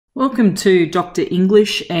Welcome to Dr.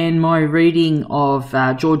 English and my reading of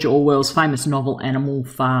George Orwell's famous novel Animal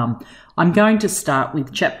Farm. I'm going to start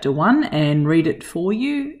with chapter 1 and read it for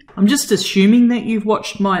you. I'm just assuming that you've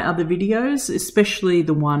watched my other videos, especially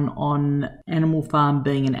the one on Animal Farm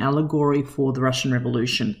being an allegory for the Russian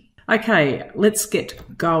Revolution. Okay, let's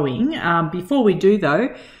get going. Before we do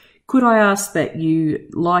though, could I ask that you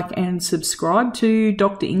like and subscribe to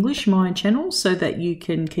Dr. English, my channel, so that you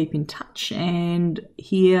can keep in touch and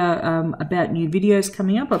hear about new videos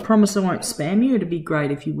coming up. I promise I won't spam you. It'd be great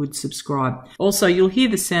if you would subscribe. Also, you'll hear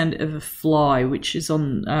the sound of a fly, which is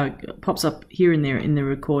on pops up here and there in the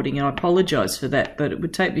recording, and I apologise for that, but it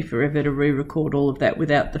would take me forever to re-record all of that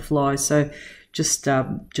without the fly. So just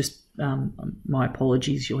my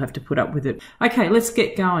apologies. You'll have to put up with it. Okay, let's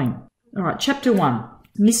get going. All right, chapter 1.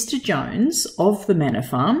 Mr. Jones of the Manor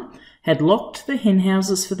Farm had locked the hen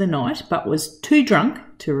houses for the night, but was too drunk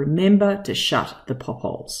to remember to shut the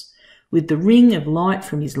potholes. With the ring of light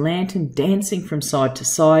from his lantern dancing from side to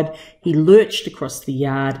side, he lurched across the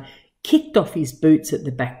yard, kicked off his boots at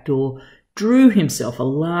the back door, drew himself a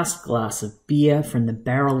last glass of beer from the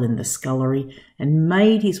barrel in the scullery, and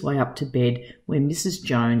made his way up to bed where Mrs.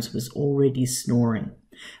 Jones was already snoring.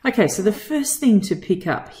 Okay, so the first thing to pick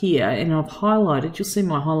up here, and I've highlighted, you'll see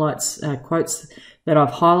my highlights, quotes that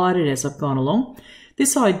I've highlighted as I've gone along.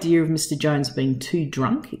 This idea of Mr. Jones being too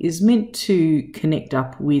drunk is meant to connect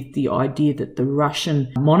up with the idea that the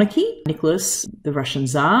Russian monarchy, Nicholas, the Russian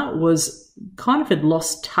Tsar, had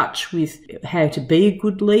lost touch with how to be a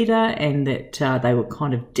good leader, and that they were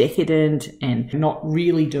kind of decadent and not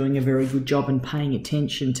really doing a very good job and paying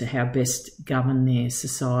attention to how best govern their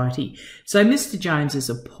society. So Mr. Jones is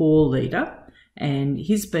a poor leader, and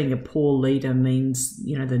his being a poor leader means,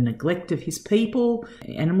 you know, the neglect of his people,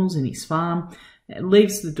 animals in his farm,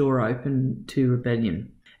 leaves the door open to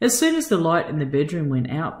rebellion. As soon as the light in the bedroom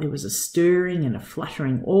went out, there was a stirring and a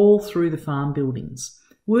fluttering all through the farm buildings.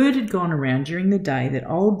 Word had gone around during the day that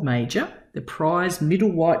old Major, the prize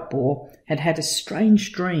middle white boar, had had a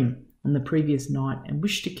strange dream on the previous night and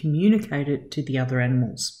wished to communicate it to the other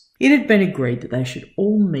animals. It had been agreed that they should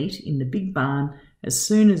all meet in the big barn as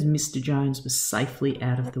soon as Mr. Jones was safely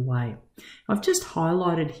out of the way. I've just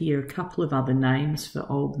highlighted here a couple of other names for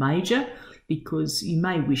old Major, because you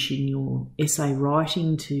may wish in your essay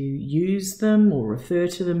writing to use them or refer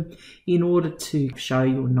to them in order to show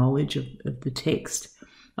your knowledge of the text.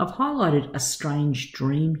 I've highlighted a strange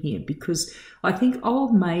dream here because I think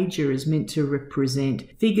old Major is meant to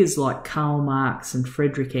represent figures like Karl Marx and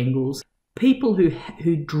Friedrich Engels, people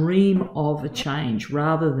who dream of a change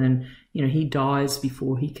rather than, you know, he dies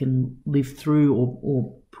before he can live through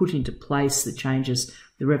or put into place the changes,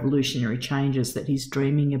 the revolutionary changes that he's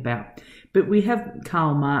dreaming about. But we have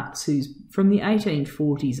Karl Marx, who's from the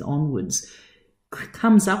 1840s onwards,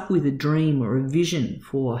 comes up with a dream or a vision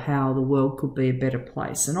for how the world could be a better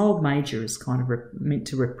place. And old Major is kind of meant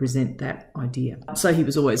to represent that idea. So he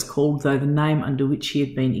was always called, though the name under which he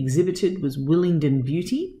had been exhibited was Willingdon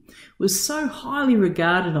Beauty, was so highly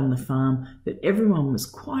regarded on the farm that everyone was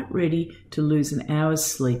quite ready to lose an hour's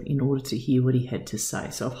sleep in order to hear what he had to say.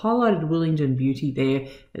 So I've highlighted Willingdon Beauty there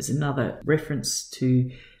as another reference to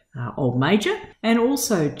old Major, and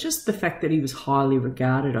also just the fact that he was highly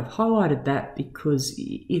regarded. I've highlighted that because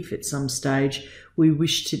if at some stage we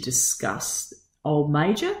wish to discuss old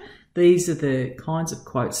Major, these are the kinds of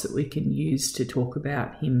quotes that we can use to talk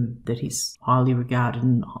about him, that he's highly regarded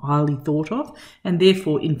and highly thought of, and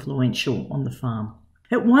therefore influential on the farm.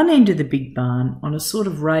 At one end of the big barn, on a sort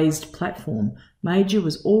of raised platform, Major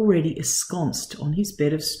was already ensconced on his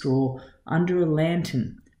bed of straw under a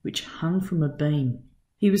lantern which hung from a beam.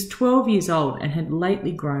 He was 12 years old and had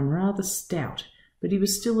lately grown rather stout, but he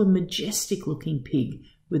was still a majestic-looking pig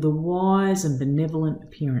with a wise and benevolent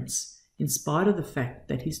appearance, in spite of the fact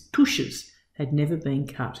that his tushes had never been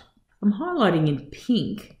cut. I'm highlighting in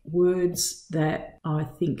pink words that I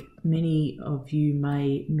think many of you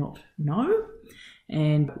may not know,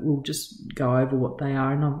 and we'll just go over what they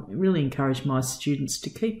are. And I really encourage my students to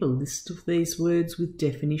keep a list of these words with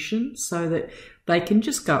definitions so that they can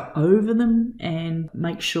just go over them and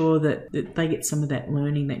make sure that they get some of that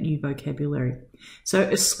learning, that new vocabulary. So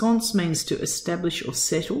ensconce means to establish or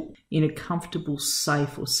settle in a comfortable,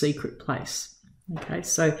 safe or secret place. Okay,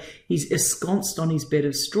 so he's ensconced on his bed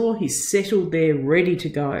of straw. He's settled there, ready to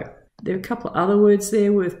go. There are a couple of other words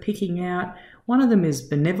there worth picking out. One of them is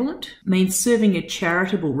benevolent, means serving a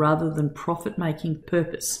charitable rather than profit-making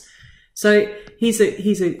purpose. So he's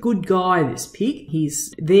a good guy, this pig.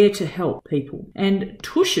 He's there to help people. And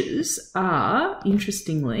tushes are,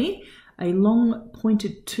 interestingly, a long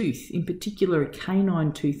pointed tooth, in particular a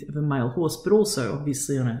canine tooth of a male horse, but also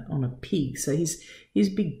obviously on a pig. So his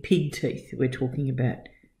big pig teeth we're talking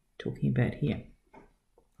about here.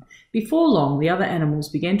 Before long, the other animals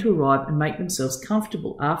began to arrive and make themselves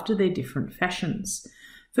comfortable after their different fashions.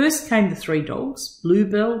 First came the 3 dogs,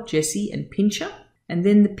 Bluebell, Jessie and Pincher, and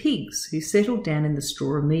then the pigs, who settled down in the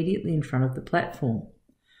straw immediately in front of the platform.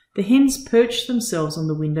 The hens perched themselves on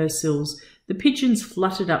the window sills, the pigeons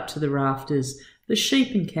fluttered up to the rafters, the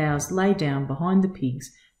sheep and cows lay down behind the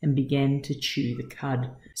pigs and began to chew the cud.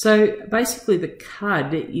 So basically the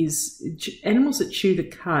cud is, animals that chew the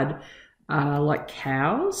cud are like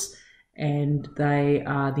cows, and they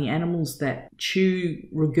are the animals that chew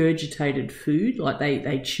regurgitated food, like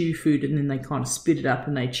they chew food and then they kind of spit it up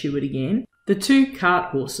and they chew it again. The 2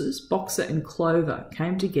 cart horses, Boxer and Clover,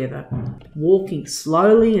 came together, walking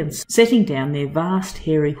slowly and setting down their vast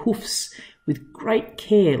hairy hoofs with great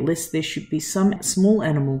care lest there should be some small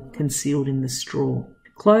animal concealed in the straw.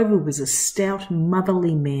 Clover was a stout,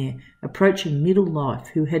 motherly mare approaching middle life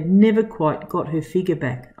who had never quite got her figure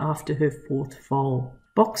back after her 4th foal.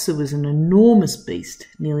 Boxer was an enormous beast,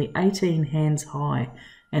 nearly 18 hands high,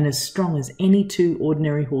 and as strong as any 2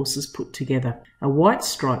 ordinary horses put together. A white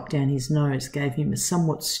stripe down his nose gave him a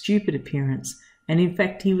somewhat stupid appearance, and in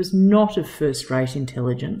fact he was not of first-rate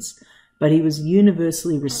intelligence, but he was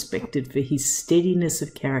universally respected for his steadiness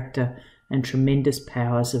of character and tremendous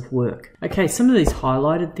powers of work. Okay, some of these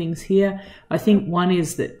highlighted things here. I think one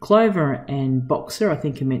is that Clover and Boxer, I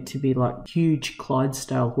think, are meant to be like huge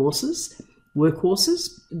Clydesdale horses,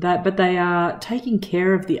 workhorses, but they are taking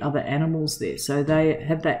care of the other animals there. So they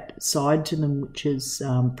have that side to them which is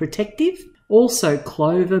protective. Also,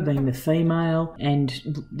 Clover being the female, and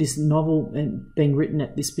this novel being written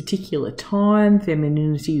at this particular time,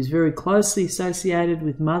 femininity is very closely associated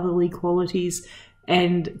with motherly qualities,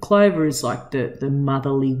 and Clover is like the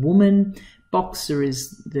motherly woman. Boxer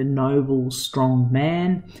is the noble, strong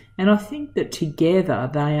man, and I think that together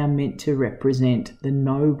they are meant to represent the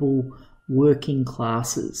noble working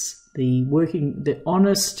classes, the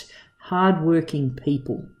honest, hard-working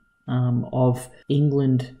people of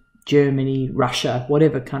England, Germany, Russia,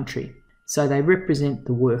 whatever country. So they represent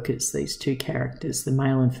the workers, these 2 characters, the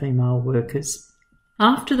male and female workers.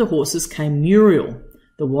 After the horses came Muriel,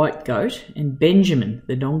 the white goat, and Benjamin,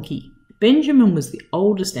 the donkey. Benjamin was the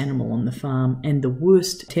oldest animal on the farm and the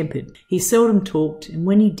worst tempered. He seldom talked, and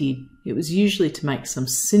when he did, it was usually to make some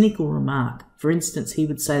cynical remark. For instance, he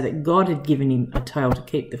would say that God had given him a tail to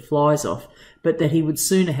keep the flies off, but that he would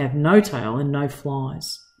sooner have no tail and no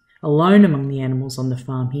flies. Alone among the animals on the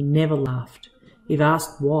farm, he never laughed. If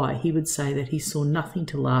asked why, he would say that he saw nothing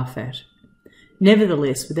to laugh at.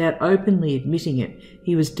 Nevertheless, without openly admitting it,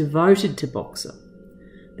 he was devoted to Boxer.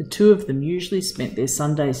 The 2 of them usually spent their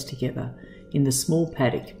Sundays together in the small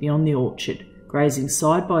paddock beyond the orchard, grazing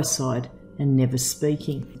side by side and never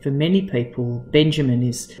speaking. For many people, Benjamin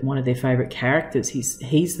is one of their favourite characters.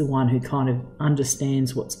 He's the one who kind of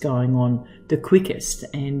understands what's going on the quickest,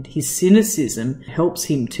 and his cynicism helps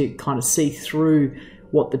him to kind of see through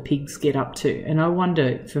what the pigs get up to. And I wonder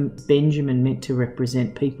if Benjamin meant to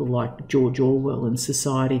represent people like George Orwell in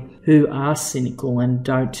society who are cynical and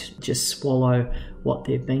don't just swallow what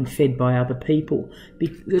they're being fed by other people,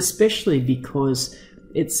 especially because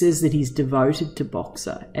it says that he's devoted to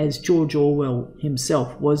Boxer, as George Orwell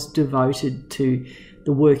himself was devoted to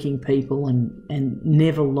the working people and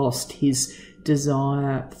never lost his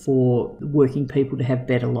desire for working people to have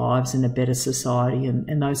better lives and a better society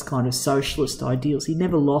and those kind of socialist ideals. He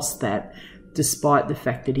never lost that, despite the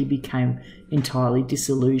fact that he became entirely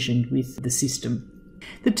disillusioned with the system.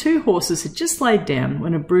 The 2 horses had just laid down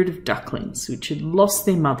when a brood of ducklings, which had lost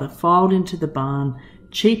their mother, filed into the barn,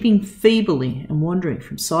 cheeping feebly and wandering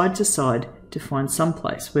from side to side to find some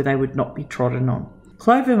place where they would not be trodden on.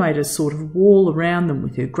 Clover made a sort of wall around them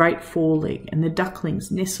with her great foreleg, and the ducklings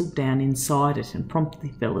nestled down inside it and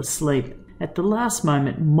promptly fell asleep. At the last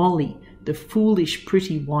moment, Molly, the foolish,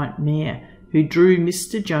 pretty white mare, who drew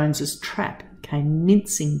Mr. Jones's trap, came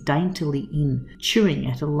mincing daintily in, chewing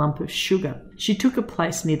at a lump of sugar. She took a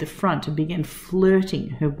place near the front and began flirting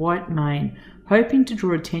her white mane, hoping to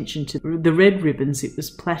draw attention to the red ribbons it was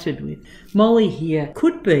plaited with. Molly here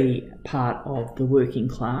could be part of the working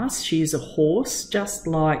class. She is a horse, just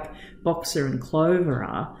like Boxer and Clover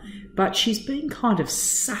are, but she's been kind of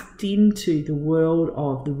sucked into the world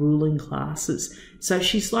of the ruling classes. So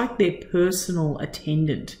she's like their personal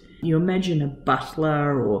attendant. You imagine a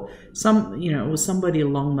butler or or somebody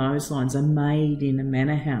along those lines, a maid in a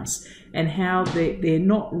manor house, and how they're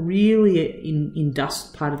not really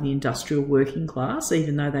part of the industrial working class,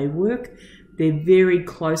 even though they work. they're very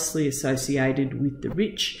closely associated with the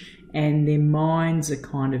rich, and their minds are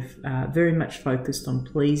kind of very much focused on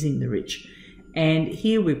pleasing the rich. And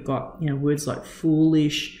here we've got, words like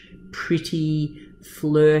foolish, pretty,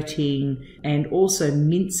 flirting, and also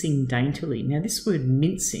mincing daintily. Now, this word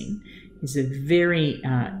mincing is a very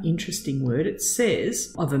interesting word. It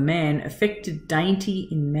says of a man affected dainty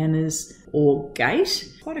in manners or gait.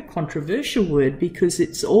 Quite a controversial word because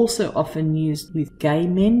it's also often used with gay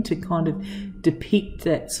men to kind of depict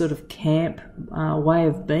that sort of camp way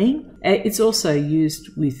of being. It's also used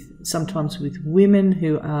sometimes with women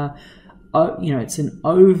who are, it's an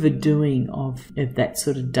overdoing of that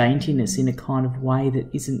sort of daintiness in a kind of way that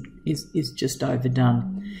is just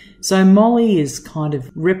overdone. So Molly is kind of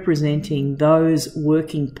representing those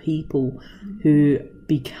working people who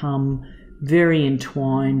become very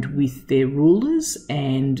entwined with their rulers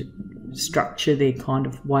and structure their kind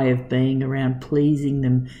of way of being around pleasing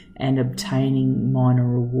them and obtaining minor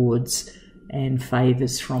rewards and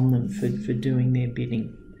favours from them for doing their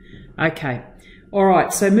bidding. Okay. All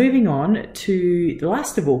right, so moving on to the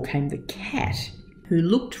last of all came the cat, who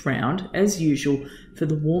looked round, as usual, for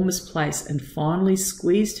the warmest place and finally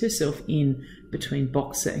squeezed herself in between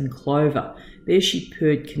Boxer and Clover. There she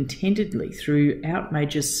purred contentedly throughout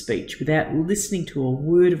Major's speech without listening to a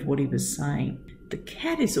word of what he was saying. The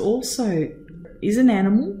cat is an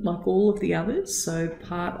animal like all of the others, so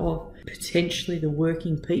part of potentially the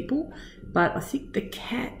working people, but I think the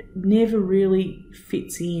cat never really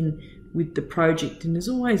fits in with the project and is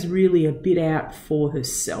always really a bit out for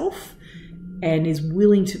herself and is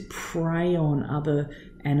willing to prey on other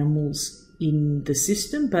animals in the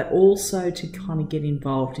system, but also to kind of get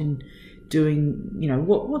involved in doing,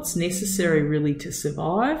 what's necessary really to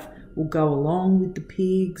survive. We'll go along with the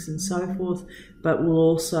pigs and so forth, but we'll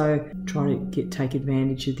also try to take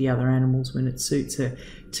advantage of the other animals when it suits her.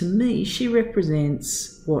 To me, she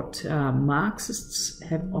represents what Marxists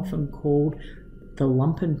have often called the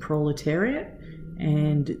lumpen proletariat,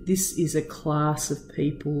 and this is a class of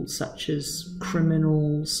people such as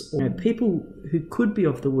criminals or people who could be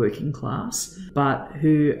of the working class but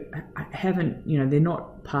who haven't, they're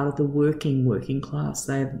not part of the working class.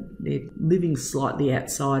 They're living slightly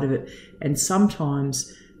outside of it, and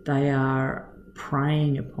sometimes they are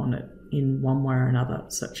preying upon it in one way or another,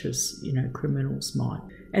 such as criminals might.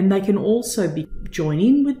 And they can also join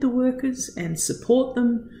in with the workers and support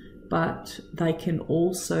them, but they can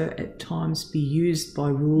also at times be used by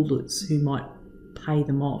rulers who might pay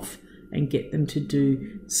them off and get them to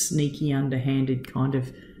do sneaky, underhanded, kind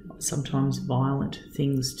of sometimes violent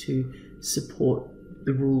things to support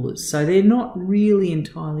the rulers. So they're not really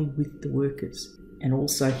entirely with the workers. And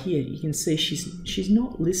also here you can see she's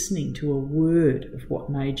not listening to a word of what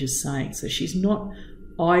Major's saying. So she's not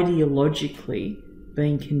ideologically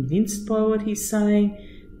being convinced by what he's saying,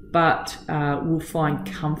 but will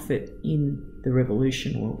find comfort in the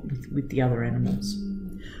revolution or with the other animals.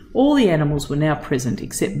 All the animals were now present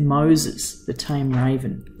except Moses, the tame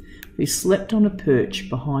raven, who slept on a perch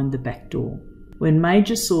behind the back door. When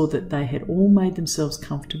Major saw that they had all made themselves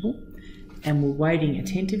comfortable and were waiting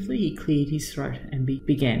attentively, he cleared his throat and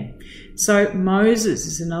began. So Moses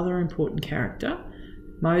is another important character.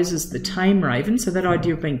 Moses, the tame raven, so that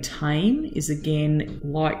idea of being tame is again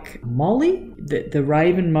like Molly. The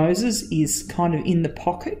raven Moses is kind of in the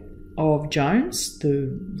pocket of Jones,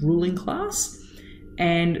 the ruling class,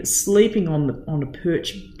 and sleeping on a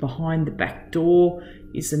perch behind the back door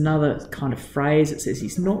is another kind of phrase. It says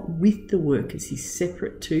he's not with the workers, he's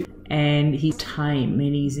separate to, and he's tame,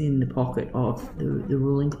 meaning he's in the pocket of the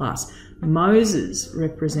ruling class. Moses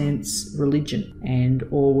represents religion and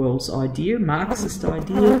Orwell's idea, Marxist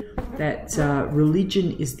idea, that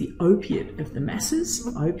religion is the opiate of the masses,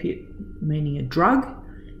 opiate meaning a drug,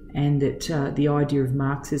 and that the idea of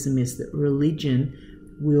Marxism is that religion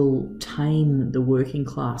will tame the working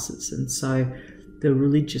classes. And so the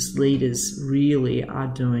religious leaders really are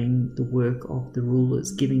doing the work of the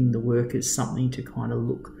rulers, giving the workers something to kind of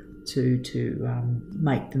look to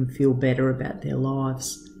make them feel better about their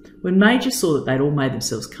lives. When Major saw that they'd all made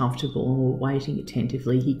themselves comfortable and were waiting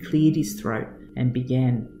attentively, he cleared his throat and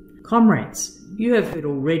began. Comrades, you have heard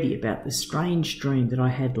already about the strange dream that I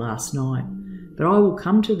had last night, but I will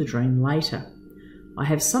come to the dream later. I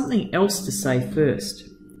have something else to say first.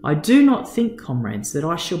 I do not think, comrades, that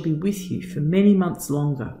I shall be with you for many months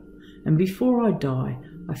longer, and before I die,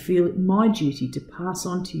 I feel it my duty to pass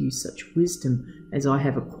on to you such wisdom as I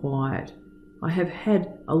have acquired. I have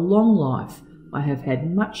had a long life. I have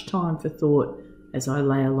had much time for thought as I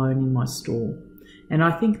lay alone in my stall, and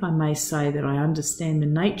I think I may say that I understand the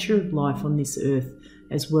nature of life on this earth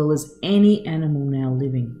as well as any animal now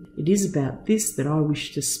living. It is about this that I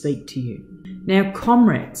wish to speak to you. Now,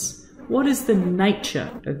 comrades, what is the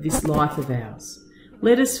nature of this life of ours?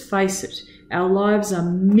 Let us face it, our lives are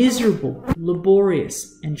miserable,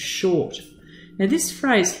 laborious, and short. Now, this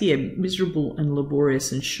phrase here, miserable and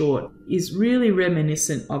laborious and short, is really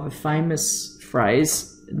reminiscent of a famous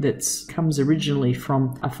phrase that comes originally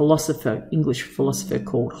from a philosopher, English philosopher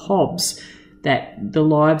called Hobbes, that the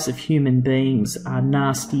lives of human beings are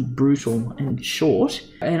nasty, brutal, and short.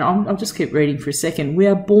 And I'll just keep reading for a second. We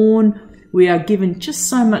are born, we are given just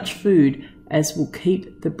so much food as will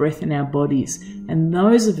keep the breath in our bodies, and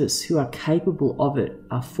those of us who are capable of it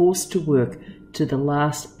are forced to work to the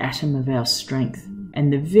last atom of our strength.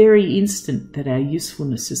 And the very instant that our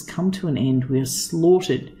usefulness has come to an end, we are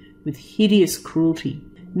slaughtered with hideous cruelty.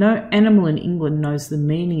 No animal in England knows the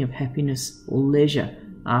meaning of happiness or leisure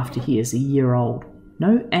after he is a year old.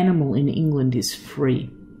 No animal in England is free.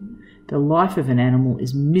 The life of an animal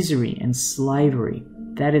is misery and slavery.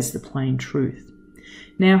 That is the plain truth.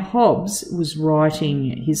 Now, Hobbes was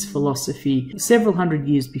writing his philosophy several hundred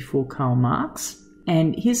years before Karl Marx,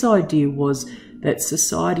 and his idea was that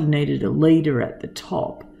society needed a leader at the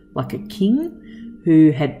top, like a king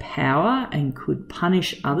who had power and could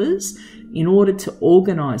punish others in order to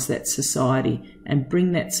organise that society and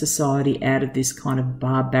bring that society out of this kind of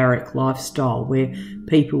barbaric lifestyle where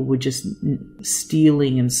people were just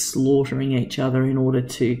stealing and slaughtering each other in order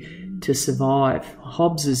to survive.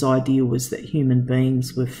 Hobbes's idea was that human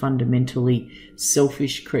beings were fundamentally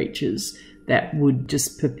selfish creatures that would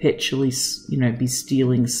just perpetually, be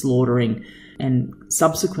stealing, slaughtering, and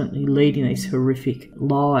subsequently leading these horrific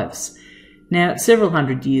lives. Now, several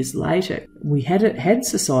hundred years later, we had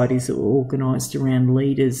societies that were organised around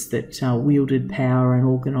leaders that wielded power and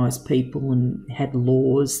organised people and had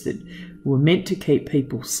laws that were meant to keep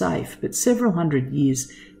people safe. But several hundred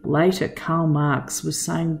years later, Karl Marx was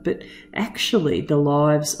saying, but actually the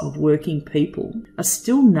lives of working people are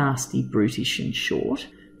still nasty, brutish and short.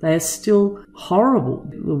 They are still horrible.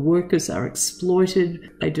 The workers are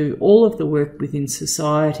exploited. They do all of the work within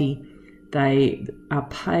society. They are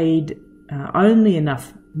paid only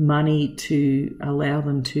enough money to allow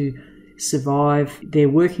them to survive their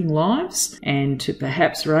working lives and to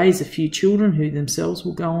perhaps raise a few children who themselves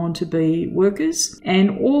will go on to be workers.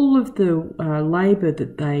 And all of the labour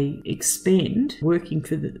that they expend working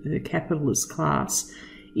for the capitalist class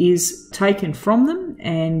is taken from them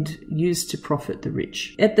and used to profit the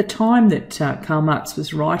rich. At the time that Karl Marx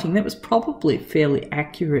was writing, that was probably a fairly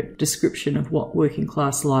accurate description of what working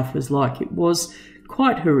class life was like. It was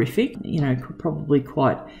quite horrific, probably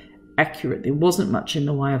quite accurate. There wasn't much in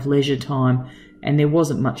the way of leisure time and there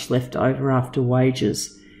wasn't much left over after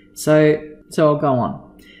wages. So I'll go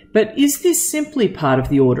on. But is this simply part of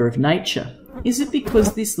the order of nature? Is it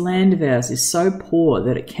because this land of ours is so poor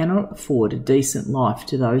that it cannot afford a decent life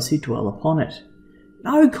to those who dwell upon it?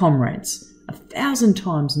 No, comrades, 1,000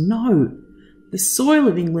 times no. The soil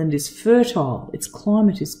of England is fertile, its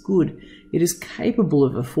climate is good, it is capable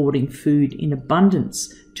of affording food in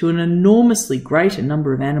abundance to an enormously greater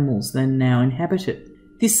number of animals than now inhabit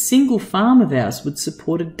it. This single farm of ours would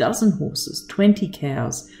support 12 horses, 20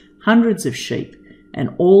 cows, hundreds of sheep,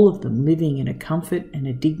 and all of them living in a comfort and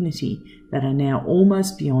a dignity that are now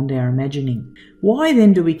almost beyond our imagining. Why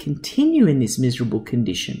then do we continue in this miserable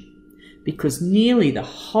condition? Because nearly the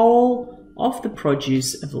whole of the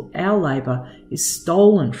produce of our labour is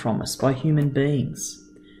stolen from us by human beings.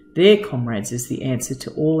 There, comrades, is the answer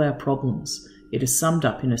to all our problems. It is summed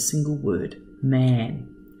up in a single word: man.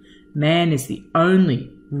 Man is the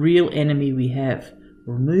only real enemy we have.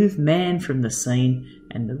 Remove man from the scene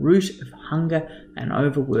and the root of hunger and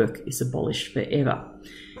overwork is abolished forever.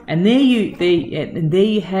 And there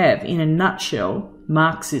you have, in a nutshell,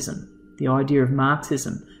 Marxism, the idea of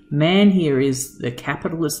Marxism. Man here is the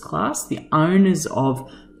capitalist class, the owners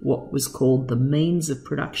of what was called the means of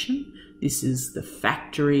production. This is the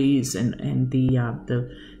factories and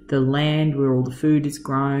the land where all the food is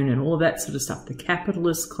grown and all of that sort of stuff. The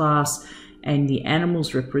capitalist class, and the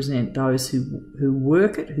animals represent those who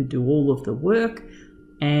work it, who do all of the work.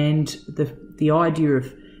 And the idea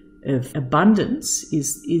of abundance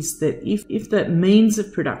is that if the means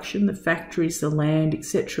of production, the factories, the land,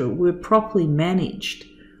 etc., were properly managed,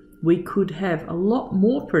 we could have a lot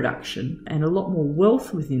more production and a lot more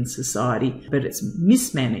wealth within society, but it's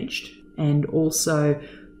mismanaged. And also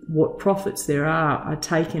what profits there are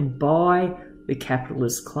taken by the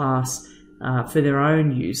capitalist class for their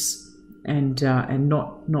own use and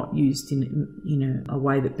not used in a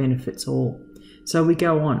way that benefits all. So we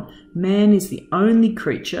go on. Man is the only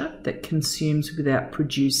creature that consumes without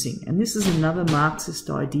producing. And this is another Marxist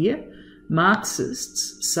idea.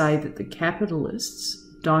 Marxists say that the capitalists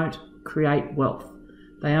don't create wealth.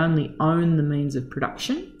 They only own the means of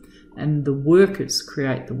production, and the workers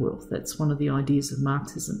create the wealth. That's one of the ideas of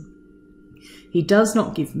Marxism. He does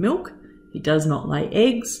not give milk. He does not lay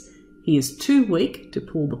eggs. He is too weak to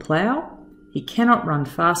pull the plough. He cannot run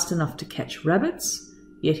fast enough to catch rabbits,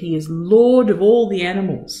 yet he is lord of all the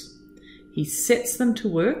animals. He sets them to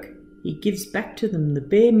work. He gives back to them the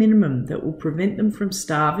bare minimum that will prevent them from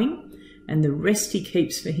starving, and the rest he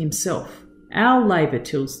keeps for himself. Our labour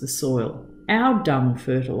tills the soil. Our dung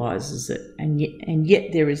fertilises it, and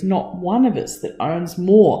yet there is not one of us that owns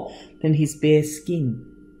more than his bare skin.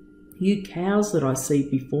 You cows that I see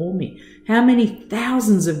before me, how many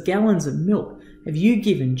thousands of gallons of milk have you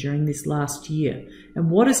given during this last year? And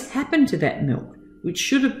what has happened to that milk, which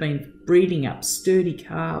should have been breeding up sturdy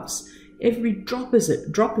calves? Every drop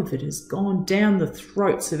of it has gone down the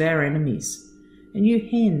throats of our enemies. And you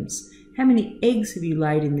hens, how many eggs have you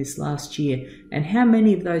laid in this last year? And how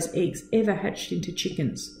many of those eggs ever hatched into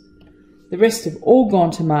chickens? The rest have all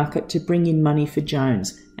gone to market to bring in money for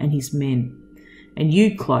Jones and his men. And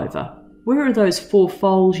you, Clover, where are those 4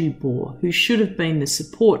 foals you bore, who should have been the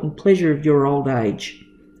support and pleasure of your old age?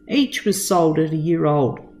 Each was sold at a year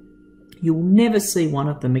old. You will never see one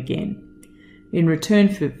of them again. In return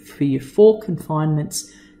for your 4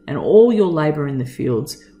 confinements and all your labour in the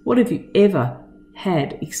fields, what have you ever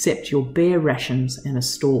had except your bare rations and a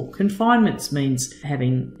stall? Confinements means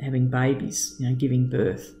having babies, giving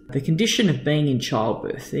birth. The condition of being in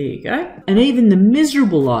childbirth, there you go. And even the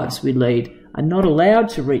miserable lives we lead are not allowed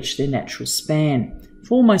to reach their natural span.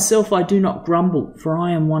 For myself I do not grumble, for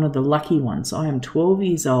I am one of the lucky ones. I am 12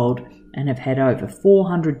 years old and have had over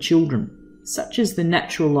 400 children. Such is the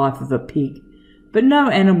natural life of a pig. But no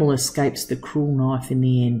animal escapes the cruel knife in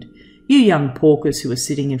the end. You young porkers who are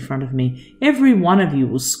sitting in front of me, every one of you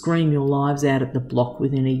will scream your lives out at the block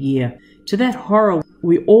within a year. To that horror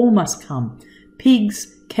we all must come.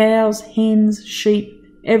 Pigs, cows, hens, sheep,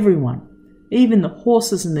 everyone. Even the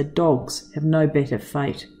horses and the dogs have no better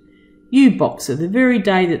fate. You, Boxer, the very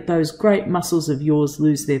day that those great muscles of yours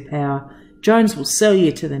lose their power, Jones will sell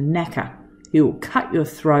you to the knacker. He will cut your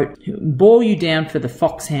throat, he will boil you down for the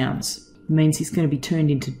foxhounds. It means he's going to be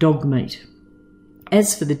turned into dog meat.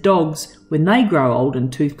 As for the dogs, when they grow old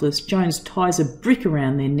and toothless, Jones ties a brick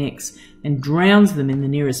around their necks and drowns them in the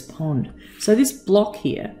nearest pond. So this block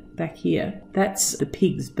here, back here, that's the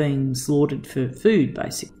pigs being slaughtered for food,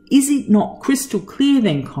 basically. Is it not crystal clear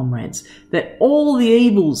then, comrades, that all the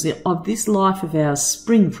evils of this life of ours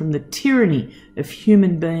spring from the tyranny of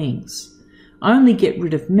human beings? Only get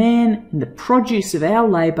rid of man, and the produce of our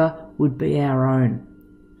labour would be our own.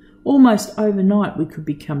 Almost overnight we could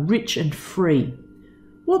become rich and free.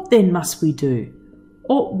 What then must we do?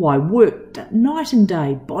 Why, work night and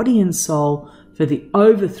day, body and soul, for the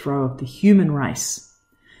overthrow of the human race.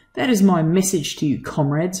 That is my message to you,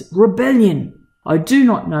 comrades. Rebellion! I do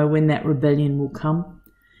not know when that rebellion will come.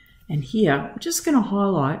 And here, I'm just going to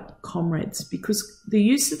highlight comrades, because the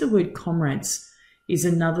use of the word comrades is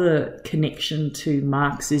another connection to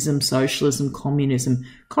Marxism, socialism, communism.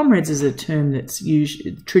 Comrades is a term that's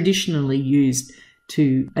traditionally used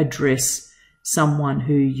to address someone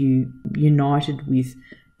who you united with,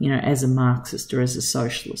 as a Marxist or as a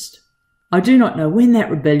socialist. I do not know when that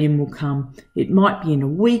rebellion will come. It might be in a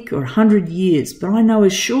week or 100 years, but I know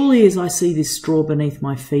as surely as I see this straw beneath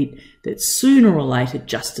my feet that sooner or later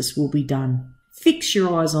justice will be done. Fix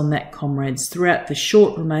your eyes on that, comrades, throughout the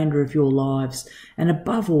short remainder of your lives, and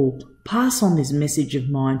above all, pass on this message of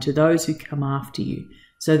mine to those who come after you,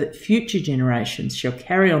 so that future generations shall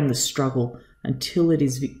carry on the struggle until it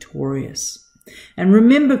is victorious. And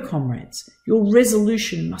remember, comrades, your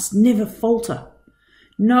resolution must never falter.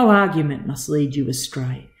 No argument must lead you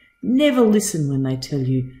astray. Never listen when they tell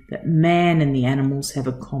you that man and the animals have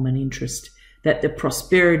a common interest, that the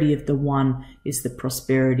prosperity of the one is the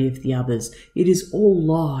prosperity of the others. It is all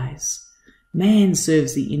lies. Man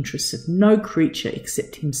serves the interests of no creature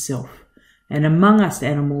except himself. And among us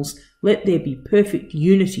animals, let there be perfect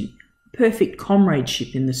unity, perfect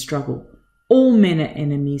comradeship in the struggle. All men are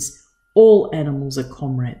enemies, all animals are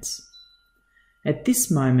comrades. At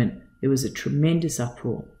this moment, there was a tremendous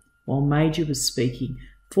uproar. While Major was speaking,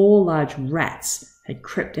 4 large rats had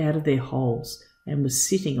crept out of their holes and were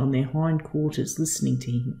sitting on their hind quarters listening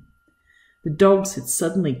to him. The dogs had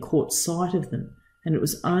suddenly caught sight of them, and it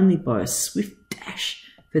was only by a swift dash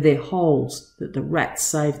for their holes that the rats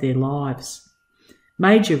saved their lives.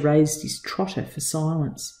 Major raised his trotter for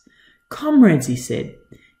silence. "Comrades," he said,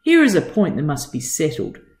 Here is a point that must be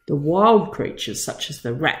settled. The wild creatures, such as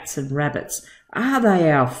the rats and rabbits, are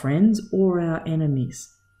they our friends or our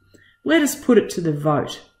enemies? Let us put it to the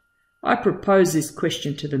vote. I propose this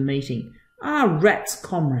question to the meeting. Are rats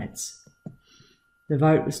comrades? The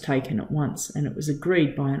vote was taken at once, and it was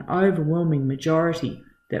agreed by an overwhelming majority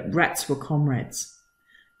that rats were comrades.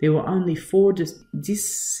 There were only 4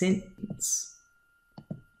 dissentients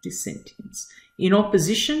in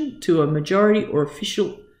opposition to a majority or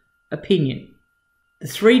official opinion. The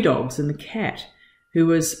 3 dogs and the cat, who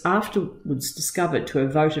was afterwards discovered to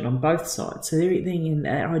have voted on both sides. So they're in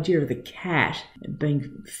that idea of the cat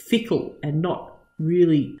being fickle and not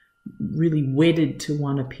really wedded to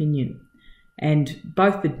one opinion. And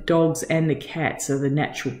both the dogs and the cats are the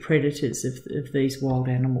natural predators of these wild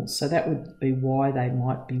animals. So that would be why they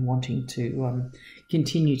might be wanting to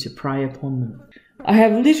continue to prey upon them. I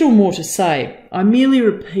have little more to say. I merely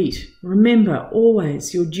repeat, remember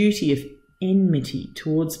always your duty of enmity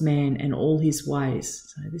towards man and all his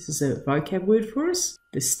ways. So this is a vocab word for us.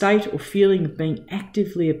 The state or feeling of being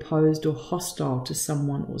actively opposed or hostile to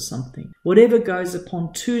someone or something. Whatever goes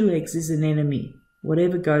upon 2 legs is an enemy.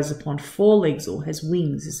 Whatever goes upon 4 legs or has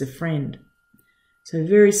wings is a friend. So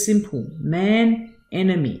very simple. Man,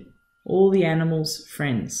 enemy. All the animals,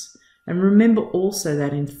 friends. And remember also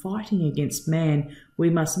that in fighting against man, we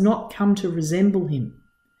must not come to resemble him.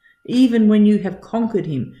 Even when you have conquered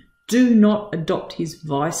him, do not adopt his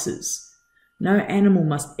vices. No animal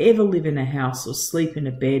must ever live in a house or sleep in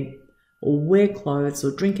a bed, or wear clothes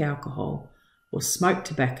or drink alcohol, or smoke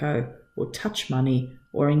tobacco, or touch money,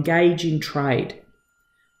 or engage in trade.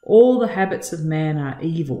 All the habits of man are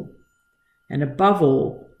evil, and above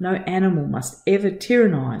all, no animal must ever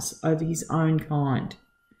tyrannize over his own kind.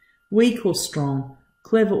 Weak or strong,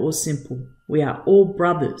 clever or simple, we are all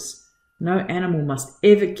brothers. No animal must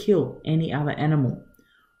ever kill any other animal.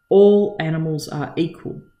 All animals are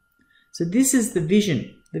equal. So this is the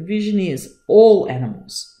vision. The vision is all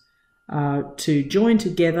animals to join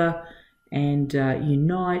together and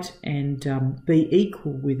unite and be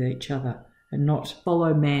equal with each other and not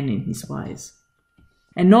follow man in his ways.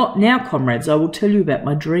 And now, comrades, I will tell you about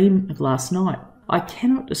my dream of last night. I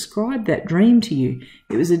cannot describe that dream to you.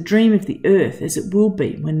 It was a dream of the earth, as it will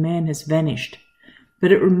be when man has vanished.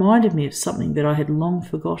 But it reminded me of something that I had long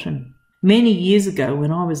forgotten. Many years ago,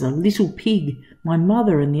 when I was a little pig, my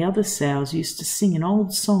mother and the other sows used to sing an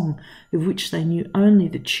old song of which they knew only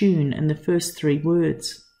the tune and the first 3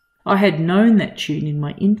 words. I had known that tune in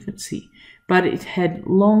my infancy, but it had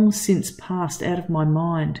long since passed out of my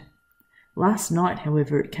mind. Last night,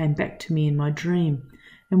 however, it came back to me in my dream,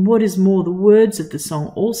 and what is more, the words of the song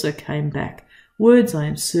also came back, words I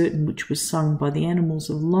am certain which were sung by the animals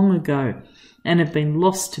of long ago and have been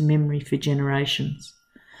lost to memory for generations.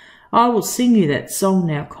 I will sing you that song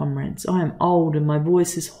now, comrades. I am old and my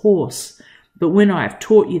voice is hoarse, but when I have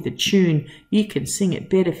taught you the tune, you can sing it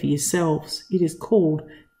better for yourselves. It is called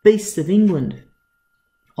Beasts of England.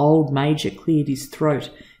 Old Major cleared his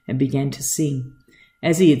throat and began to sing.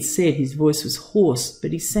 As he had said, his voice was hoarse,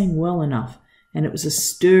 but he sang well enough, and it was a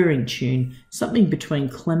stirring tune, something between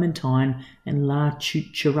Clementine and La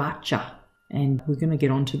Cucaracha. And we're going to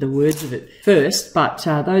get on to the words of it first, but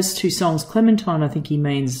those 2 songs, Clementine, I think he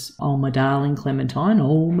means, oh my darling Clementine,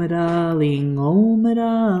 oh my darling, oh my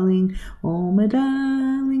darling, oh my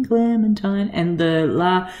darling Clementine. And the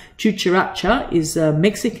La Cucaracha is a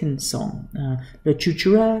Mexican song. La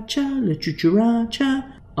Cucaracha, La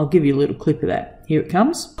Cucaracha. I'll give you a little clip of that. Here it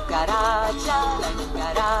comes. Cucaracha, la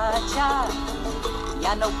cucaracha,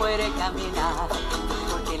 ya no puede caminar.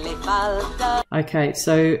 Okay,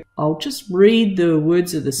 so I'll just read the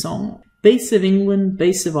words of the song. Beasts of England,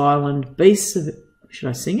 beasts of Ireland, beasts of... Should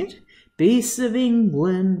I sing it? Beasts of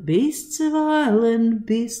England, beasts of Ireland,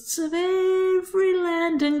 beasts of every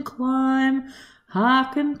land and clime,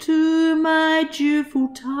 hearken to my cheerful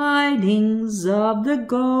tidings of the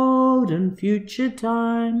golden future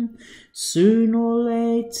time. Soon or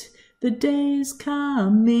late the day is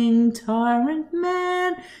coming, tyrant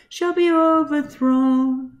man shall be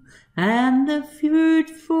overthrown, and the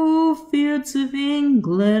fruitful fields of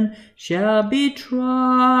England shall be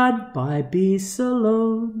trod by beasts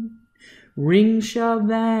alone. Rings shall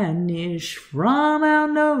vanish from our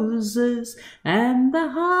noses, and the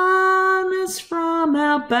harness from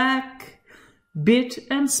our back. Bit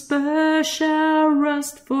and spur shall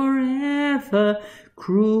rust forever,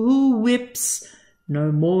 cruel whips no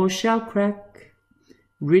more shall crack.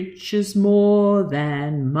 Riches more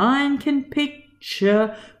than mine can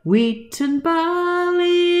picture, wheat and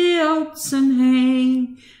barley, oats and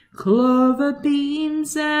hay, Clover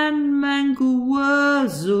beans and mangel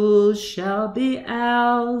wurzel shall be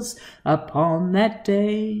ours upon that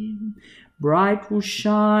day. Bright will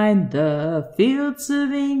shine the fields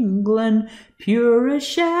of England, purer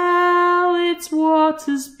shall its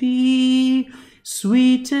waters be.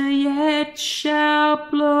 Sweeter yet shall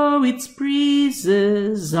blow its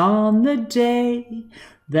breezes on the day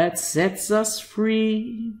that sets us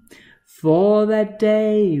free. For that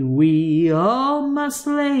day we all must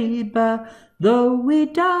labour, though we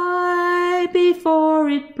die before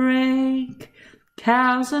it break.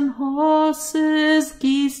 Cows and horses,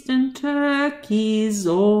 geese and turkeys,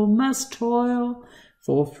 all must toil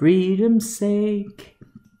for freedom's sake.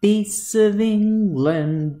 Beasts of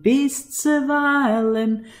England, beasts of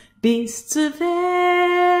Ireland, beasts of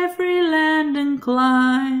every land and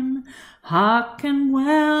clime, hearken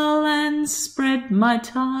well and spread my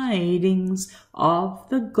tidings of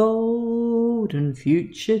the golden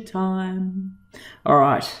future time. All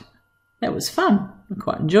right, that was fun. I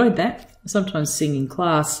quite enjoyed that. I sometimes sing in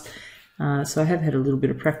class, so I have had a little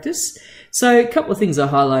bit of practice. So a couple of things I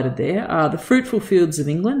highlighted there are the fruitful fields of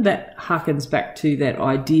England. That harkens back to that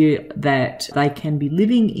idea that they can be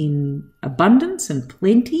living in abundance and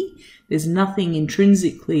plenty. There's nothing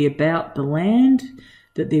intrinsically about the land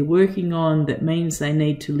that they're working on that means they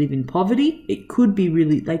need to live in poverty. It could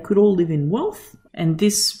be they could all live in wealth. And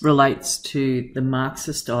this relates to the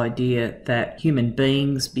Marxist idea that human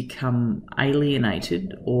beings become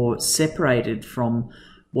alienated or separated from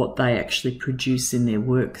what they actually produce in their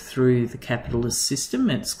work through the capitalist system.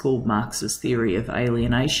 It's called Marxist theory of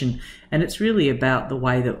alienation. And it's really about the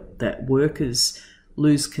way that workers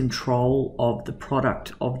lose control of the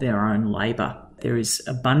product of their own labour. There is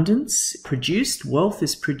abundance produced, wealth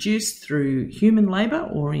is produced through human labour,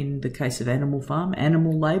 or in the case of Animal Farm,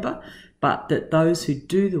 animal labour, but that those who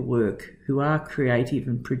do the work, who are creative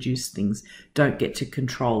and produce things, don't get to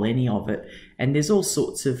control any of it. And there's all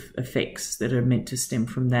sorts of effects that are meant to stem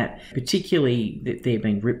from that, particularly that they're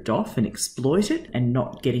being ripped off and exploited and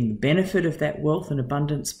not getting the benefit of that wealth and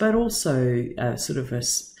abundance, but also sort of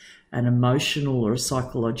an emotional or a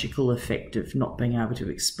psychological effect of not being able to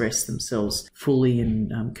express themselves fully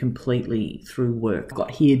and completely through work. I've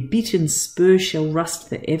got here, bit and spur shall rust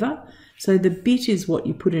forever. So the bit is what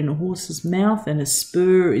you put in a horse's mouth, and a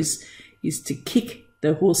spur is to kick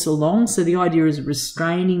the horse along. So the idea is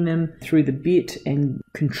restraining them through the bit and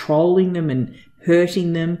controlling them and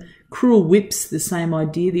hurting them. Cruel whips, the same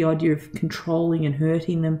idea, the idea of controlling and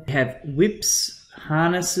hurting them. You have whips,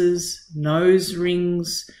 harnesses, nose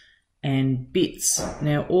rings, and bits.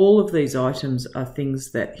 Now, all of these items are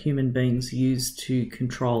things that human beings use to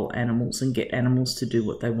control animals and get animals to do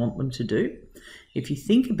what they want them to do. If you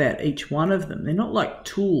think about each one of them, they're not like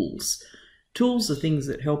tools. Tools are things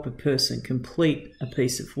that help a person complete a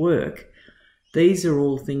piece of work. These are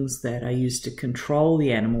all things that are used to control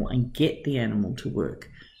the animal and get the animal to work.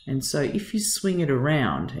 And so if you swing it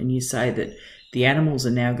around and you say that the animals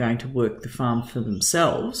are now going to work the farm for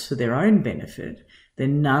themselves, for their own benefit,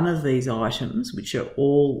 then none of these items, which are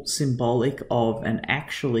all symbolic of and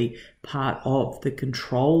actually part of the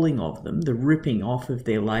controlling of them, the ripping off of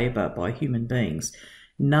their labour by human beings,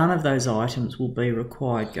 none of those items will be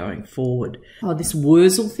required going forward. Oh, this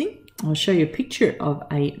wurzel thing, I'll show you a picture of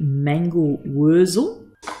a mangel wurzel.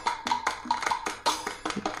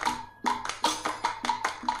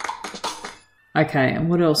 Okay, and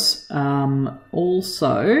what else?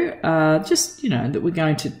 Just, that we're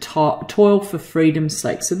going to toil for freedom's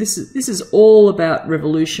sake. So this is all about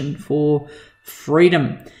revolution for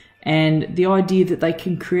freedom and the idea that they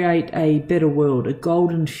can create a better world, a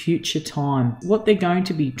golden future time. What they're going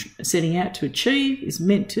to be setting out to achieve is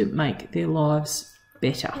meant to make their lives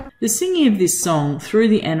better. The singing of this song threw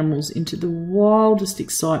the animals into the wildest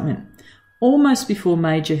excitement. Almost before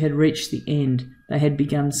Major had reached the end, they had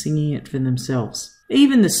begun singing it for themselves.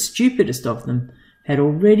 Even the stupidest of them had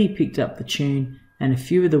already picked up the tune and a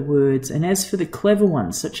few of the words, and as for the clever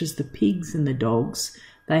ones, such as the pigs and the dogs,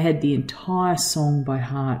 they had the entire song by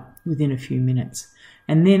heart within a few minutes.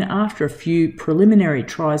 And then after a few preliminary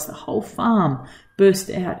tries, the whole farm burst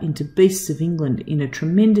out into Beasts of England in a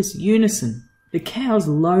tremendous unison. The cows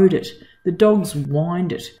lowed it, the dogs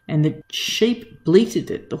whined it, and the sheep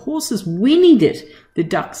bleated it. The horses whinnied it, the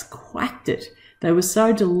ducks quacked it. They were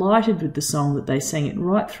so delighted with the song that they sang it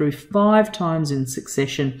right through 5 times in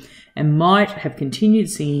succession and might have continued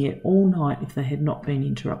singing it all night if they had not been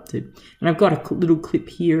interrupted. And I've got a little clip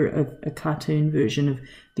here of a cartoon version of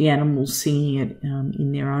the animals singing it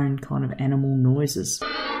in their own kind of animal noises.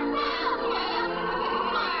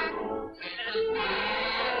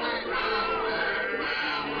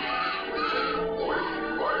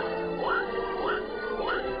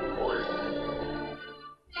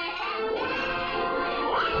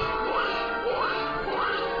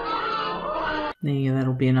 There,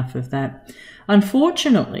 that'll be enough of that.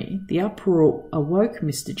 Unfortunately, the uproar awoke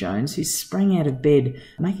Mr. Jones, who sprang out of bed,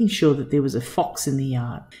 making sure that there was a fox in the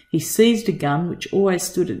yard. He seized a gun, which always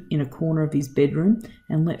stood in a corner of his bedroom,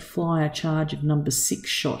 and let fly a charge of No. 6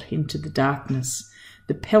 shot into the darkness.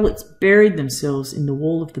 The pellets buried themselves in the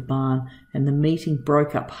wall of the barn, and the meeting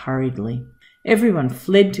broke up hurriedly. Everyone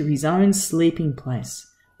fled to his own sleeping place.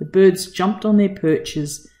 The birds jumped on their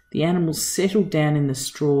perches, the animals settled down in the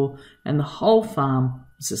straw, and the whole farm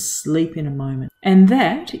was asleep in a moment. And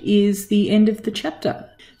that is the end of the chapter.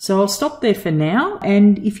 So I'll stop there for now,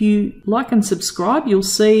 and if you like and subscribe, you'll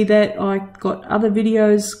see that I've got other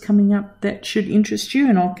videos coming up that should interest you,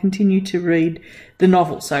 and I'll continue to read the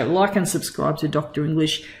novel. So like and subscribe to Dr.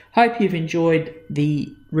 English. Hope you've enjoyed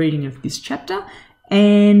the reading of this chapter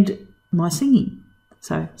and my singing.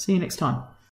 So see you next time.